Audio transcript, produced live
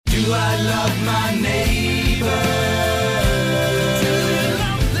Do I love my neighbor? Do you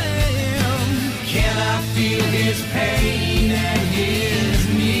love them? Can I feel his pain and his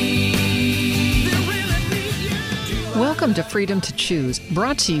need? They really need you. Welcome to Freedom to Choose,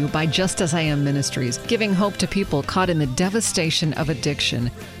 brought to you by Just As I Am Ministries, giving hope to people caught in the devastation of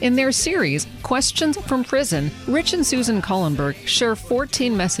addiction. In their series, Questions from Prison, Rich and Susan Collenberg share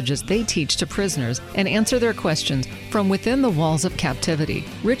 14 messages they teach to prisoners and answer their questions from within the walls of captivity.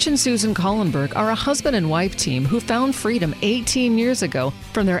 Rich and Susan Collenberg are a husband and wife team who found freedom 18 years ago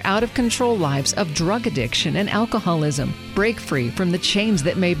from their out-of-control lives of drug addiction and alcoholism. Break free from the chains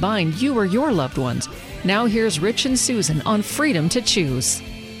that may bind you or your loved ones. Now here's Rich and Susan on Freedom to Choose.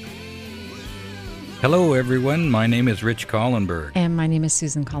 Hello, everyone. My name is Rich Collenberg. And my name is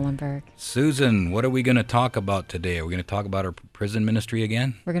Susan Collenberg. Susan, what are we going to talk about today? Are we going to talk about our prison ministry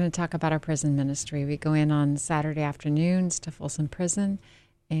again? We're going to talk about our prison ministry. We go in on Saturday afternoons to Folsom Prison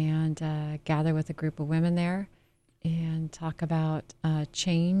and gather with a group of women there and talk about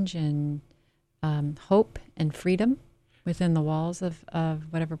change and hope and freedom within the walls of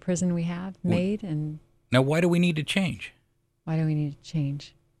whatever prison we have made. And now, why do we need to change? why do we need to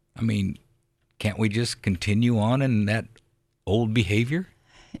change? I mean, can't we just continue on in that old behavior?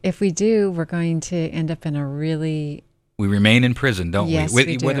 If we do, we're going to end up in a really... We remain in prison, don't Yes, we?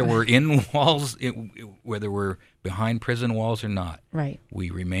 we do. Whether we're in walls, whether we're behind prison walls or not, Right. we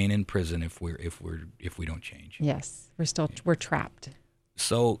remain in prison if we don't change. Yes. We're trapped.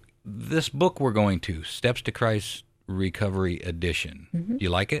 So this book we're going to, Steps to Christ Recovery Edition. Mm-hmm. Do you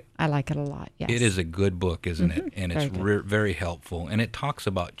like it? I like it a lot, yes. It is a good book, isn't it? And it's Very good. very helpful. And it talks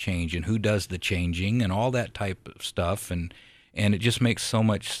about change and who does the changing and all that type of stuff. And it just makes so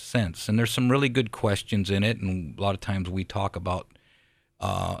much sense. And there's some really good questions in it. And a lot of times we talk about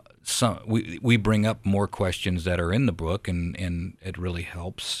we bring up more questions that are in the book, and it really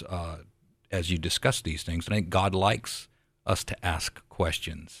helps as you discuss these things. And I think God likes us to ask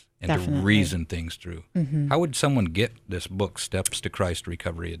questions and Definitely. to reason things through. Mm-hmm. How would someone get this book, Steps to Christ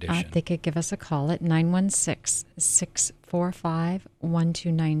Recovery Edition? They could give us a call at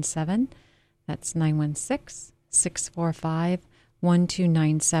 916-645-1297. That's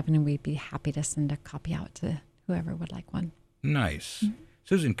 916-645-1297, and we'd be happy to send a copy out to whoever would like one. Nice.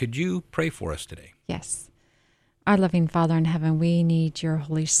 Susan, could you pray for us today? Yes. Our loving Father in heaven, we need your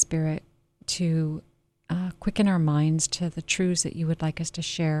Holy Spirit to quicken our minds to the truths that you would like us to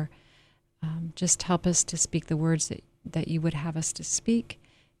share. Just help us to speak the words that you would have us to speak,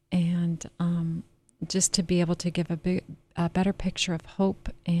 and just to be able to give a better picture of hope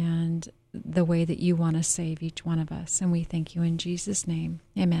and the way that you want to save each one of us. And we thank you in Jesus' name.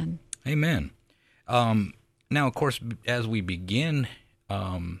 Amen. Amen. Now, of course, as we begin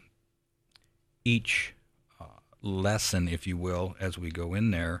each lesson, if you will, as we go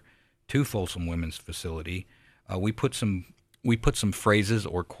in there to Folsom Women's Facility, we put some phrases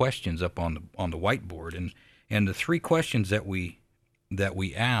or questions up on the whiteboard, and the three questions that we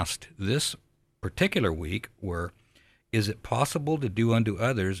asked this particular week were: is it possible to do unto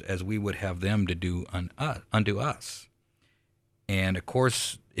others as we would have them to do unto us? And of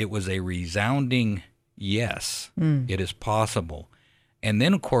course, it was a resounding yes. It is possible. And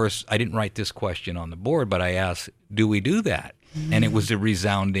then, of course, I didn't write this question on the board, but I asked, do we do that? And it was a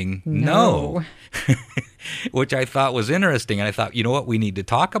resounding no. Which I thought was interesting. And I thought, you know what, we need to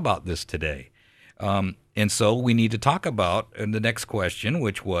talk about this today. And so we need to talk about the next question,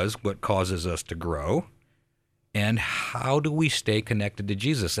 which was, what causes us to grow? And how do we stay connected to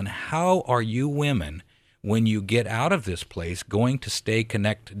Jesus? And how are you women, when you get out of this place, going to stay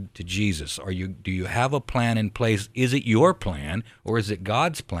connected to Jesus? Do you have a plan in place? Is it your plan, or is it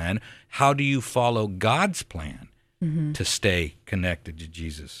God's plan? How do you follow God's plan to stay connected to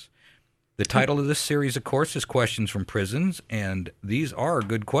Jesus? The title of this series, of course, is Questions from Prisons, and these are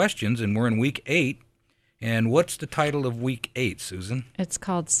good questions, and we're in week 8. And what's the title of week 8, Susan? It's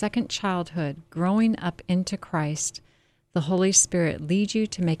called Second Childhood, Growing Up into Christ. The Holy Spirit leads you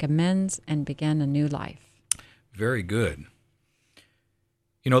to make amends and begin a new life. Very good.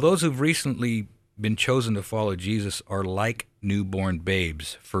 You know, those who've recently been chosen to follow Jesus are like newborn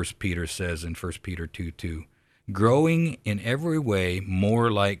babes, 1 Peter says in 1 Peter 2:2, growing in every way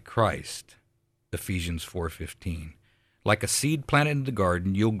more like Christ, Ephesians 4:15. Like a seed planted in the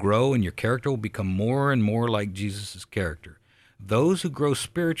garden, you'll grow and your character will become more and more like Jesus' character. Those who grow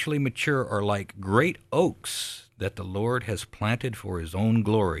spiritually mature are like great oaks that the Lord has planted for his own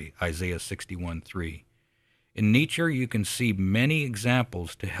glory, Isaiah 61:3. In nature, you can see many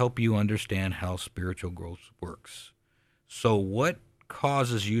examples to help you understand how spiritual growth works. So what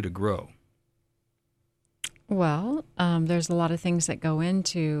causes you to grow? Well, there's a lot of things that go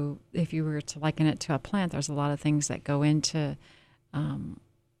into, if you were to liken it to a plant, there's a lot of things that go into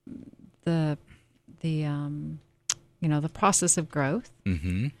the the process of growth.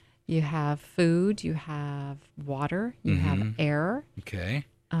 Mm-hmm. You have food, you have water, you have air. Okay.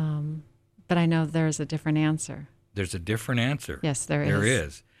 But I know there's a different answer. There's a different answer. Yes, there There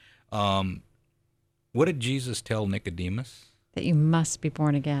is. is. What did Jesus tell Nicodemus? That you must be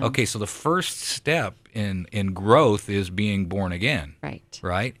born again. Okay, so the first step in growth is being born again, Right.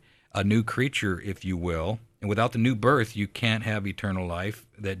 right? A new creature, if you will. And without the new birth, you can't have eternal life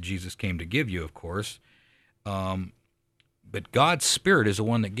that Jesus came to give you, of course. But God's Spirit is the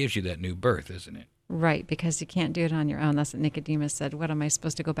one that gives you that new birth, isn't it? Right, because you can't do it on your own. That's what Nicodemus said. What, am I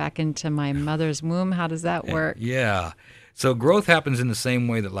supposed to go back into my mother's womb? How does that work? Yeah. So growth happens in the same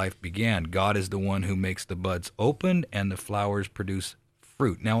way that life began. God is the one who makes the buds open and the flowers produce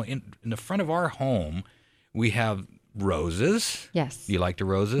fruit. Now, in the front of our home, we have roses. Yes. Do you like the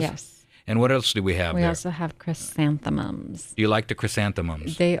roses? Yes. And what else do we have We there? also have chrysanthemums. Do you like the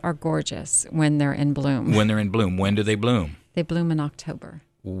chrysanthemums? They are gorgeous when they're in bloom. When they're in bloom. When do they bloom? They bloom in October.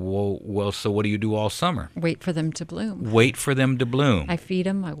 Well, so what do you do all summer? Wait for them to bloom. Wait for them to bloom. I feed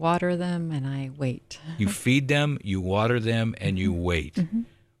them, I water them, and I wait. You feed them, you water them, and you wait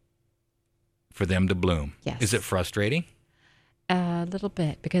for them to bloom. Yes. Is it frustrating? A little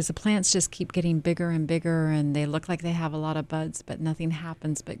bit, because the plants just keep getting bigger and bigger, and they look like they have a lot of buds, but nothing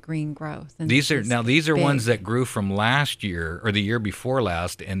happens but green growth. And These are it's big ones big. that grew from last year or the year before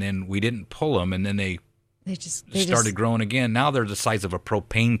last, and then we didn't pull them, and then they started growing again. Now they're the size of a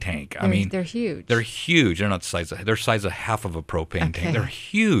propane tank. I mean, they're huge. They're huge. They're not the size of, they're size of half of a propane Okay. tank. They're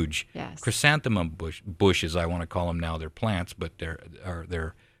huge. Yes. Chrysanthemum bushes, I want to call them now. They're plants, but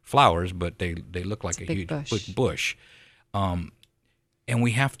they're flowers, but they look like It's a a big huge bush. bush. And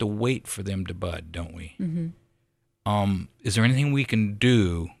we have to wait for them to bud, don't we? Mm-hmm. Is there anything we can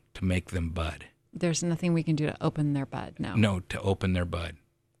do to make them bud? There's nothing we can do to open their bud. No. No, to open their bud.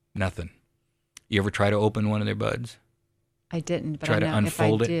 Nothing. You ever try to open one of their buds? I didn't, but Try I to know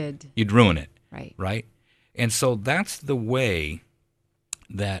unfold if I it? did, You'd ruin it. right. Right? And so that's the way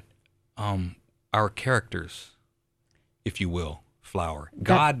that our characters, if you will, flower.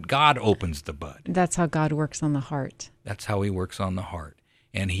 God opens the bud. That's how God works on the heart. That's how he works on the heart.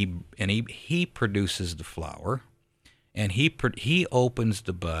 And he produces the flower, and he opens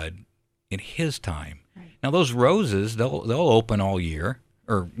the bud in his time. Right. Now those roses, they'll open all year,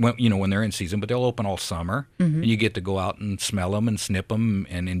 or when they're in season, but they'll open all summer, and you get to go out and smell them and snip them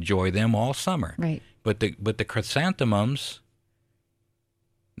and enjoy them all summer. Right. But the chrysanthemums,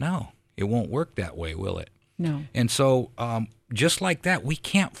 no, it won't work that way, will it? No. And so, just like that, we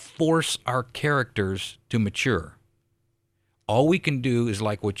can't force our characters to mature. All we can do is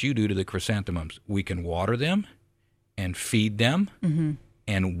like what you do to the chrysanthemums. We can water them and feed them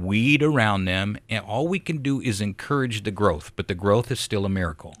and weed around them, and all we can do is encourage the growth, but the growth is still a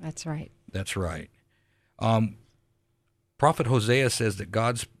miracle. That's right. That's right. Prophet Hosea says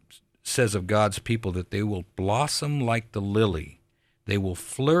of God's people that they will blossom like the lily. They will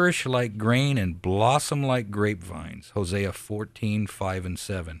flourish like grain and blossom like grapevines. Hosea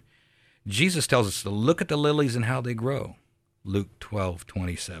 14:5-7. Jesus tells us to look at the lilies and how they grow. Luke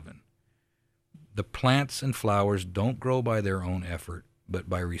 12:27. The plants and flowers don't grow by their own effort, but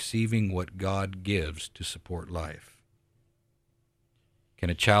by receiving what God gives to support life. Can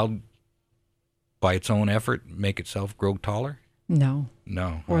a child, by its own effort, make itself grow taller? No.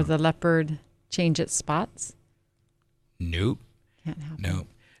 No. Or the leopard change its spots? Nope. Can't happen. No.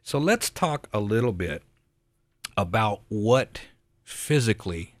 So let's talk a little bit about what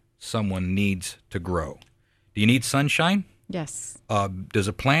physically someone needs to grow. Do you need sunshine? Yes. Does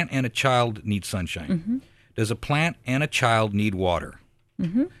a plant and a child need sunshine? Does a plant and a child need water?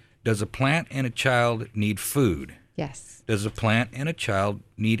 Does a plant and a child need food? Yes. Does a plant and a child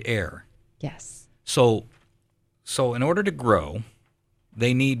need air? Yes. So in order to grow,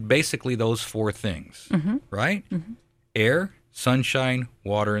 they need basically those four things, right? Air, sunshine,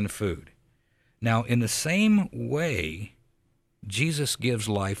 water, and food. Now, in the same way, Jesus gives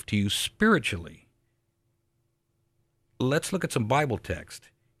life to you spiritually. Let's look at some Bible text.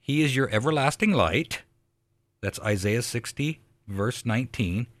 He is your everlasting light. That's Isaiah 60, verse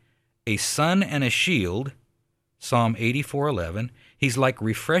 19. A sun and a shield, Psalm 84:11. He's like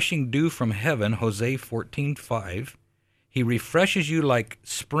refreshing dew from heaven, Hosea 14:5. He refreshes you like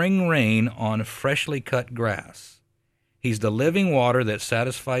spring rain on freshly cut grass. He's the living water that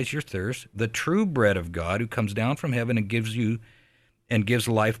satisfies your thirst, the true bread of God who comes down from heaven and gives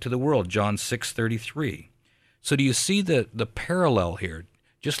life to the world, John 6:33. So do you see the parallel here?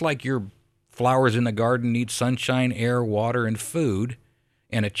 Just like your flowers in the garden need sunshine, air, water, and food,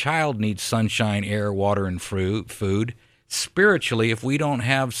 and a child needs sunshine, air, water, and food. Spiritually, if we don't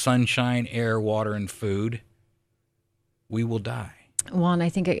have sunshine, air, water, and food, we will die. Well, and I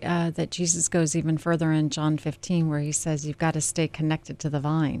think that Jesus goes even further in John 15, where he says you've got to stay connected to the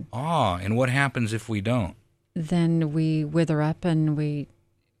vine. And what happens if we don't? Then we wither up, and we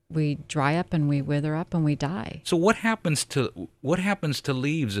dry up, and we wither up, and we die. So what happens to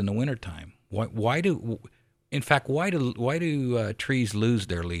leaves in the wintertime? Why do trees lose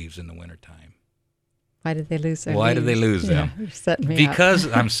their leaves in the wintertime? Why did they lose their Why leaves? do they lose them? Yeah, you're setting me up.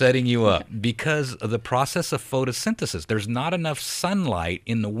 Because I'm setting you up. Because of the process of photosynthesis. There's not enough sunlight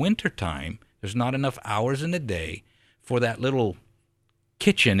in the wintertime. There's not enough hours in the day for that little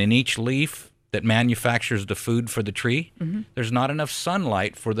kitchen in each leaf that manufactures the food for the tree. Mm-hmm. There's not enough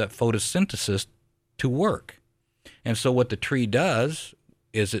sunlight for that photosynthesis to work. And so what the tree does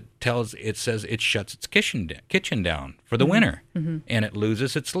is it says it shuts its kitchen down for the winter, and it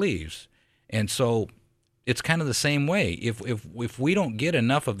loses its leaves. And so it's kind of the same way. If we don't get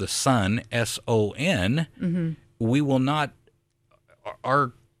enough of the sun, S-O-N, we will not,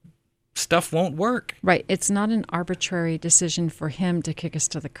 our stuff won't work. Right. It's not an arbitrary decision for him to kick us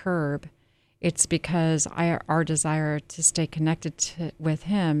to the curb. It's because our desire to stay connected with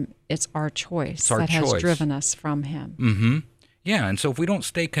him, it's our choice has driven us from him. Mm-hmm. Yeah, and so if we don't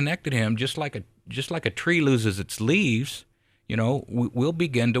stay connected to him, just like a tree loses its leaves, we'll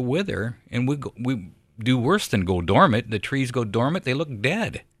begin to wither, and we do worse than go dormant. The trees go dormant; they look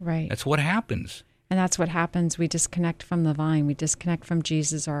dead. Right. That's what happens. And that's what happens. We disconnect from the vine. We disconnect from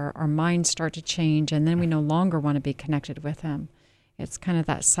Jesus. Our minds start to change, and then we no longer want to be connected with him. It's kind of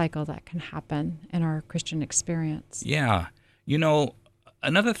that cycle that can happen in our Christian experience. Yeah.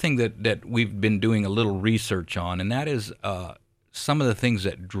 Another thing that we've been doing a little research on, and that is some of the things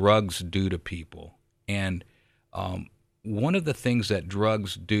that drugs do to people. And one of the things that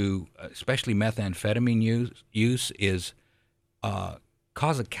drugs do, especially methamphetamine use is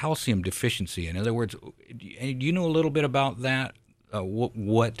cause a calcium deficiency. In other words, do you know a little bit about that?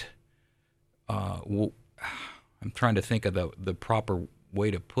 I'm trying to think of the proper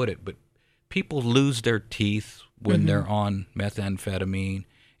way to put it, but people lose their teeth when they're on methamphetamine,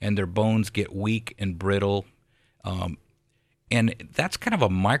 and their bones get weak and brittle. And that's kind of a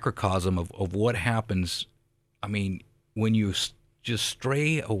microcosm of what happens. I mean, when you just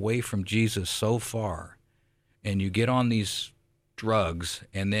stray away from Jesus so far and you get on these drugs,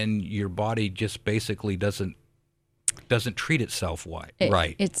 and then your body just basically doesn't treat itself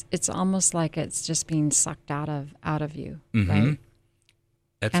right. It's almost like it's just being sucked out of you, Mm-hmm. right?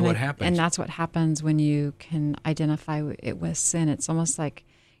 That's what happens. And that's what happens when you can identify it with sin. It's almost like,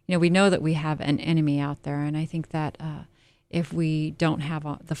 we know that we have an enemy out there, and I think that if we don't have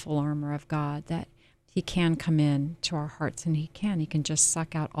the full armor of God, that he can come in to our hearts, and he can just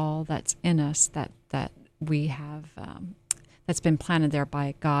suck out all that's in us that we have, that's been planted there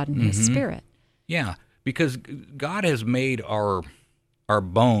by God and his Spirit. Yeah, because God has made our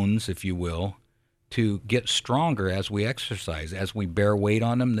bones, if you will, to get stronger as we exercise. As we bear weight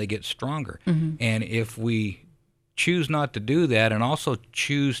on them, they get stronger. Mm-hmm. And if we choose not to do that, and also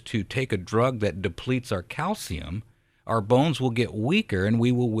choose to take a drug that depletes our calcium, our bones will get weaker and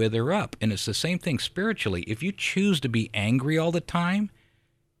we will wither up. And it's the same thing spiritually. If you choose to be angry all the time,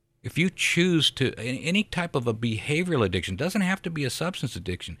 if you choose to, any type of a behavioral addiction, doesn't have to be a substance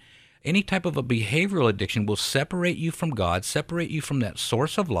addiction, any type of a behavioral addiction will separate you from God, separate you from that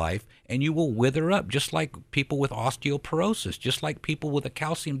source of life, and you will wither up, just like people with osteoporosis, just like people with a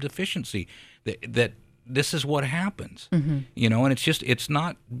calcium deficiency. That this is what happens, And it's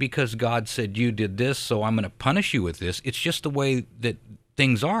not because God said you did this, so I'm going to punish you with this. It's just the way that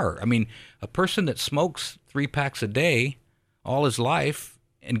things are. I mean, a person that smokes 3 packs a day all his life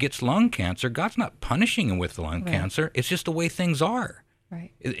and gets lung cancer, God's not punishing him with lung cancer. It's just the way things are.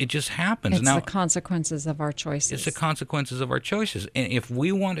 Right. It just happens. It's the consequences of our choices. It's the consequences of our choices. And if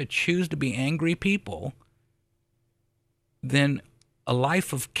we want to choose to be angry people, then a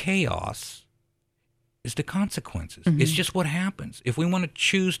life of chaos is the consequences. Mm-hmm. It's just what happens. If we want to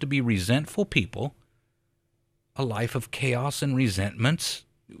choose to be resentful people, a life of chaos and resentments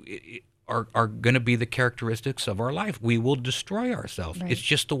are going to be the characteristics of our life. We will destroy ourselves. Right. It's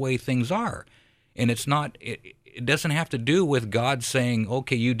just the way things are. And it's not... It doesn't have to do with God saying,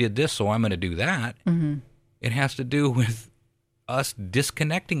 okay, you did this, so I'm going to do that. Mm-hmm. It has to do with us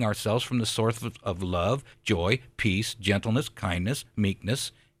disconnecting ourselves from the source of love, joy, peace, gentleness, kindness,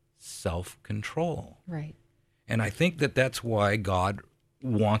 meekness, self-control. Right. And I think that's why God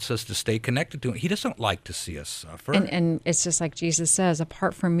wants us to stay connected to him. He doesn't like to see us suffer. And it's just like Jesus says,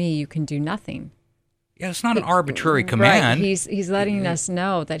 apart from me, you can do nothing. Yeah, it's not an arbitrary command. Right. He's letting us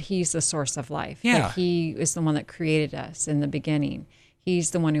know that he's the source of life. Yeah. That he is the one that created us in the beginning.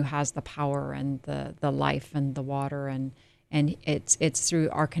 He's the one who has the power and the life and the water, and it's through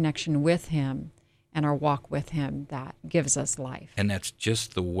our connection with him and our walk with him that gives us life. And that's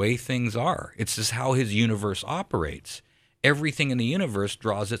just the way things are. It's just how his universe operates. Everything in the universe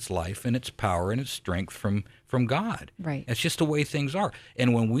draws its life and its power and its strength from God. Right. That's just the way things are.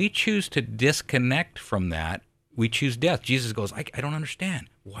 And when we choose to disconnect from that, we choose death. Jesus goes, I don't understand.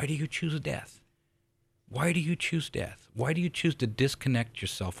 Why do you choose death? Why do you choose death? Why do you choose to disconnect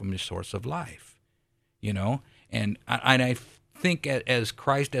yourself from the source of life? You know? And I think as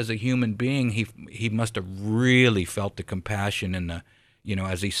Christ, as a human being, he must have really felt the compassion and the, you know,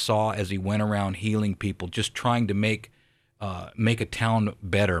 as he went around healing people, just trying to make a town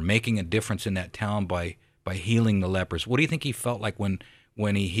better, making a difference in that town by healing the lepers. What do you think he felt like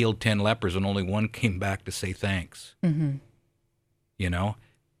when he healed 10 lepers and only one came back to say thanks? Mm-hmm. You know,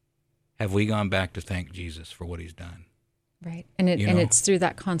 have we gone back to thank Jesus for what he's done? Right. And it's through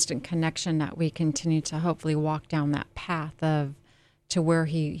that constant connection that we continue to hopefully walk down that path to where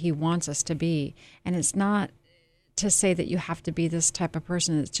he wants us to be. And it's not to say that you have to be this type of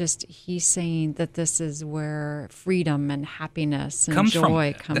person. It's just he's saying that this is where freedom and happiness and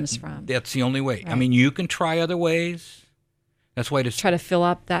joy comes from. That's the only way. Right. I mean, you can try other ways. That's why to try to fill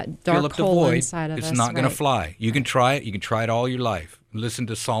up that dark hole inside of us. It's not going right. to fly. You can try it. You can try it all your life. Listen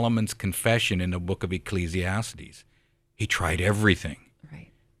to Solomon's confession in the book of Ecclesiastes. He tried everything.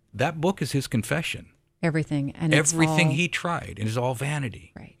 Right. That book is his confession. Everything. And everything it's all... he tried. It is all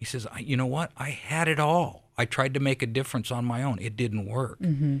vanity. Right. He says, you know what? I had it all. I tried to make a difference on my own. It didn't work.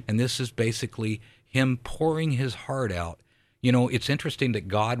 Mm-hmm. And this is basically him pouring his heart out. You know, it's interesting that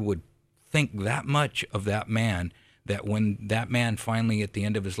God would think that much of that man, that when that man finally at the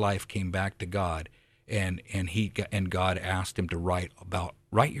end of his life came back to God and God asked him to write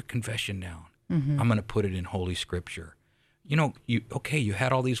your confession down. Mm-hmm. I'm going to put it in Holy Scripture. You know, you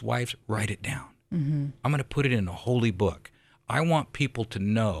had all these wives, write it down. Mm-hmm. I'm going to put it in a holy book. I want people to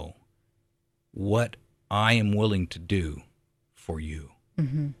know what I am willing to do for you.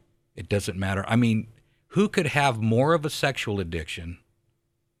 Mm-hmm. It doesn't matter. I mean, who could have more of a sexual addiction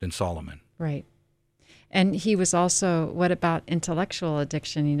than Solomon? Right. And he was also, what about intellectual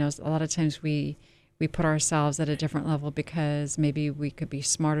addiction? You know, a lot of times we put ourselves at a different level because maybe we could be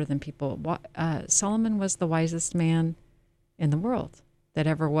smarter than people. Solomon was the wisest man in the world that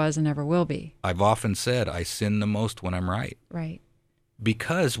ever was and ever will be. I've often said I sin the most when I'm right. Right.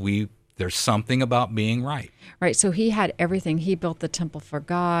 Because there's something about being right. Right. So he had everything. He built the temple for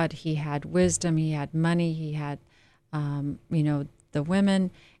God. He had wisdom. He had money. He had, the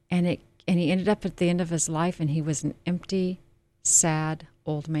women. And he ended up at the end of his life, and he was an empty, sad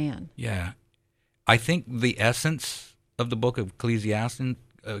old man. Yeah. I think the essence of the book of Ecclesiastes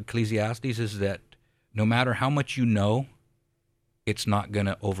is that no matter how much you know, it's not going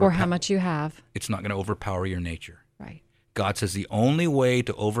to or how much you have. It's not going to overpower your nature. Right. God says the only way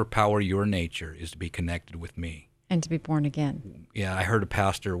to overpower your nature is to be connected with me. And to be born again. Yeah, I heard a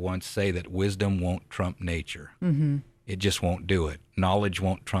pastor once say that wisdom won't trump nature. Mm-hmm. It just won't do it. Knowledge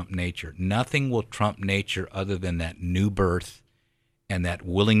won't trump nature. Nothing will trump nature other than that new birth and that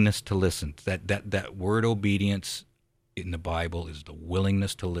willingness to listen. That word obedience in the Bible is the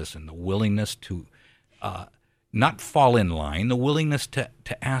willingness to listen, the willingness to not fall in line, the willingness to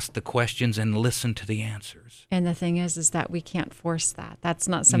ask the questions and listen to the answers. And the thing is that we can't force that. That's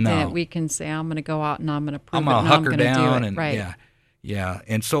not something that we can say, I'm going to go out and I'm going to prove I'm it gonna and huck I'm her going to do down it. and right. Yeah.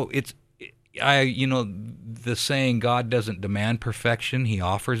 And so the saying, God doesn't demand perfection, he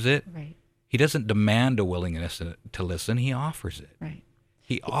offers it. Right. He doesn't demand a willingness to listen, he offers it. Right.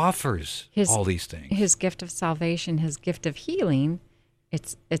 He offers all these things. His gift of salvation, his gift of healing,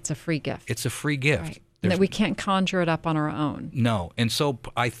 it's a free gift. It's a free gift. Right. And that we can't conjure it up on our own. No. And so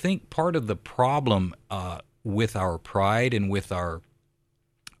I think part of the problem with our pride and with our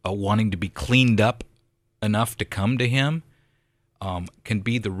wanting to be cleaned up enough to come to him can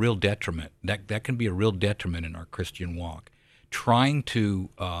be the real detriment. That can be a real detriment in our Christian walk. Trying to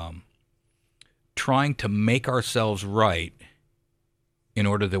make ourselves right in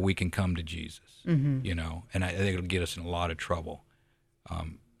order that we can come to Jesus. Mm-hmm. You know, and I think it'll get us in a lot of trouble.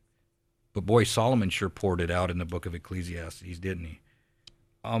 But boy, Solomon sure poured it out in the book of Ecclesiastes, didn't he?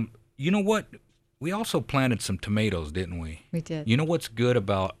 You know what? We also planted some tomatoes, didn't we? We did. You know what's good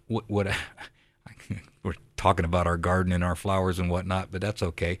about what we're talking about our garden and our flowers and whatnot, but that's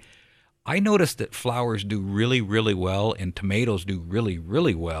okay. I noticed that flowers do really, really well, and tomatoes do really,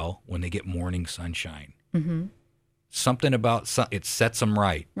 really well when they get morning sunshine. Mm-hmm. Something about it sets them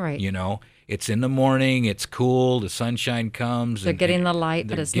right. Right. You know, it's in the morning, it's cool, the sunshine comes. They're getting the light,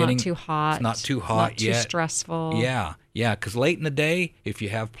 but it's not too hot. It's not too hot not yet. too stressful. Yeah, yeah, because late in the day, if you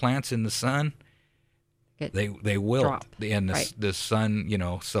have plants in the sun, they wilt. Drop. And Right. the sun, you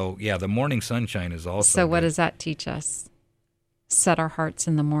know, so yeah, the morning sunshine is also So what good. does that teach us? Set our hearts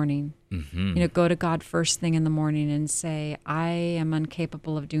in the morning. Mm-hmm. You know, go to God first thing in the morning and say, I am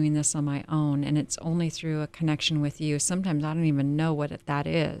incapable of doing this on my own, and it's only through a connection with you. Sometimes I don't even know what that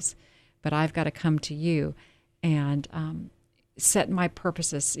is, but I've got to come to you and set my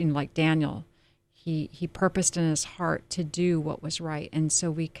purposes. You know, like Daniel, he purposed in his heart to do what was right, and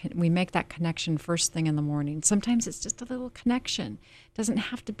so we make that connection first thing in the morning. Sometimes it's just a little connection. It doesn't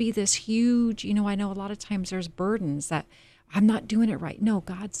have to be this huge. You know, I know a lot of times there's burdens that I'm not doing it right. No,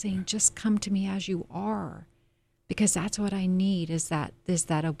 God's saying, just come to me as you are, because that's what I need is that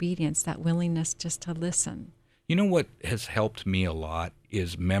obedience, that willingness just to listen. You know what has helped me a lot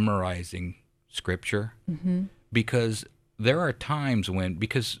is memorizing scripture. Mm-hmm. Because there are times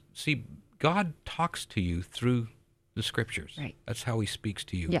see, God talks to you through the scriptures. Right. That's how he speaks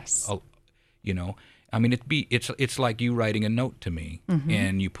to you. Yes. You know, I mean, it's like you writing a note to me, Mm-hmm.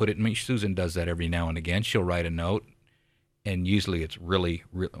 and you put it in me. Susan does that every now and again. She'll write a note, and usually it's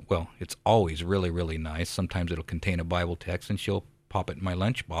it's always really, really nice. Sometimes it'll contain a Bible text, and she'll pop it in my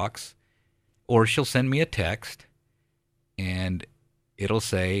lunchbox, or she'll send me a text, and it'll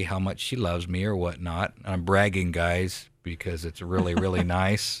say how much she loves me or whatnot. I'm bragging, guys, because it's really, really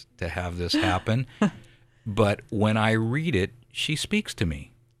nice to have this happen. But when I read it, she speaks to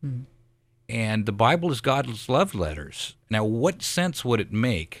me. Mm. And the Bible is God's love letters. Now, what sense would it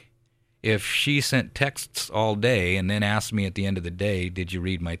make if she sent texts all day and then asked me at the end of the day, did you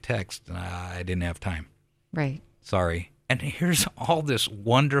read my text? And I didn't have time. Right. Sorry. And here's all this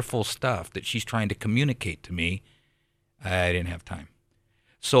wonderful stuff that she's trying to communicate to me. I didn't have time.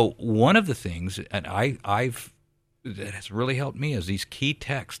 So one of the things, and that has really helped me, is these key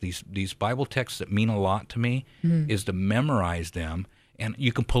texts, these Bible texts that mean a lot to me, is to memorize them, and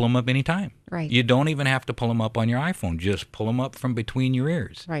you can pull them up anytime. Right. You don't even have to pull them up on your iPhone. Just pull them up from between your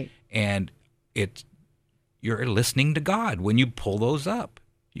ears. Right. And you're listening to God. When you pull those up,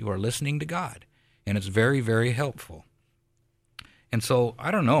 you are listening to God. And it's very, very helpful. And so, I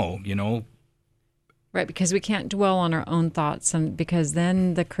don't know, you know. Right, because we can't dwell on our own thoughts, and because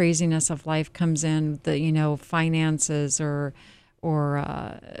then the craziness of life comes in, the finances or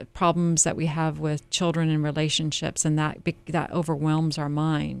problems that we have with children and relationships, and that overwhelms our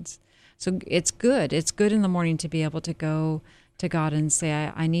minds. So it's good in the morning to be able to go to God and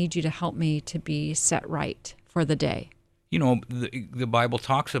say, I need you to help me to be set right for the day. You know, the Bible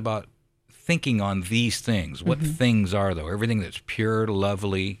talks about thinking on these things. What things are, though? Everything that's pure,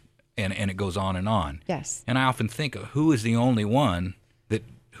 lovely, and it goes on and on. Yes. And I often think, who is the only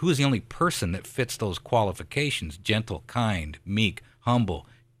person that fits those qualifications? Gentle, kind, meek, humble,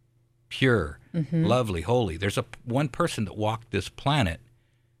 pure, lovely, holy. There's one person that walked this planet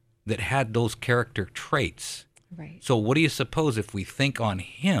that had those character traits. Right. So what do you suppose, if we think on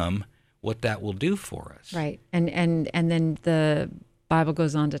him, what that will do for us? Right. And then the Bible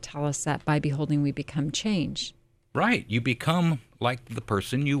goes on to tell us that by beholding we become changed. Right. You become like the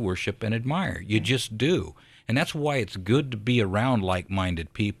person you worship and admire. You just do. And that's why it's good to be around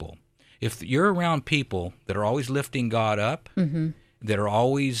like-minded people. If you're around people that are always lifting God up, that are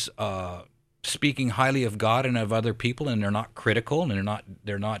always speaking highly of God and of other people, and they're not critical, and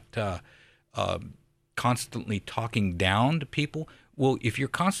they're not constantly talking down to people, well, if you're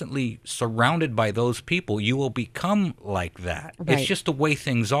constantly surrounded by those people, you will become like that. Right. It's just the way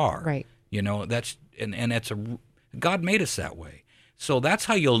things are. Right. You know, God made us that way. So that's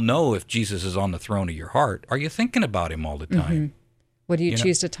how you'll know if Jesus is on the throne of your heart. Are you thinking about him all the time? What do you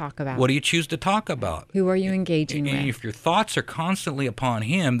choose to talk about? What do you choose to talk about? Who are you engaging And with? if your thoughts are constantly upon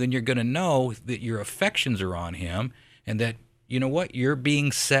him, then you're going to know that your affections are on him, and that, you know what, you're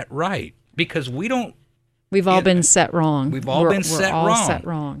being set right. Because We've all been set wrong. We've all been set we're all wrong. set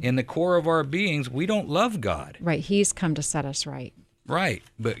wrong. In the core of our beings, we don't love God. Right. He's come to set us right. Right.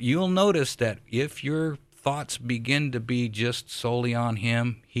 But you'll notice that if your thoughts begin to be just solely on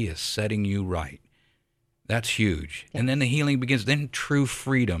him, he is setting you right. That's huge. Yes. And then the healing begins. Then true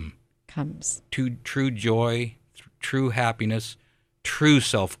freedom, Comes. true joy, true happiness, true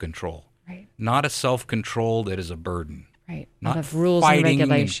self-control. Right. Not a self-control that is a burden. Right. Not Out of rules and fighting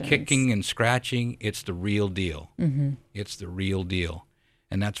regulations. and kicking and scratching. It's the real deal. It's the real deal.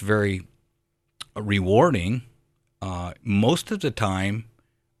 And that's very rewarding. Most of the time,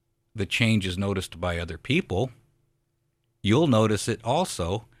 the change is noticed by other people, you'll notice it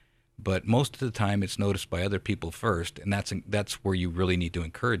also, but most of the time it's noticed by other people first, and that's where you really need to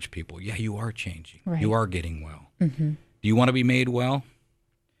encourage people. Yeah, you are changing. Right. You are getting well. Do you want to be made well?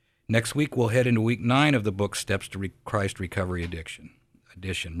 Next week, we'll head into week 9 of the book, Steps to Christ Recovery Edition.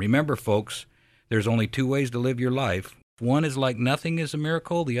 Remember, folks, there's only 2 ways to live your life. One is like nothing is a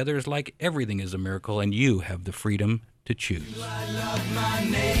miracle. The other is like everything is a miracle, and you have the freedom to choose. I love my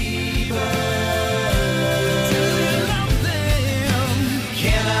neighbor. Do you love them?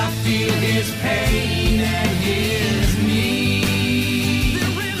 Can I feel his pain and his need?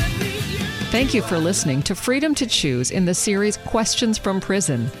 Thank you for listening to Freedom to Choose in the series Questions from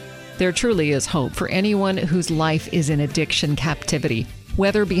Prison. There truly is hope for anyone whose life is in addiction captivity.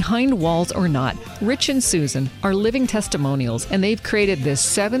 Whether behind walls or not, Rich and Susan are living testimonials, and they've created this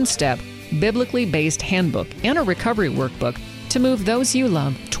 7-step, biblically based handbook and a recovery workbook to move those you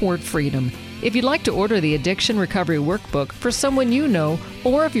love toward freedom. If you'd like to order the Addiction Recovery Workbook for someone you know,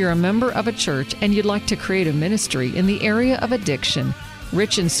 or if you're a member of a church and you'd like to create a ministry in the area of addiction,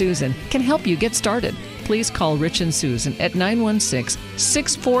 Rich and Susan can help you get started. Please call Rich and Susan at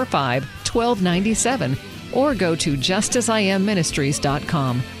 916-645-1297 or go to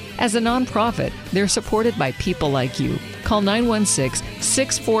justasIamministries.com. As a nonprofit, they're supported by people like you. Call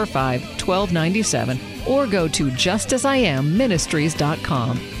 916-645-1297 or go to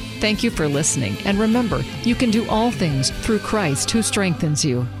justasIamministries.com. Thank you for listening, and remember, you can do all things through Christ who strengthens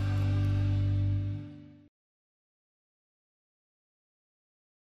you.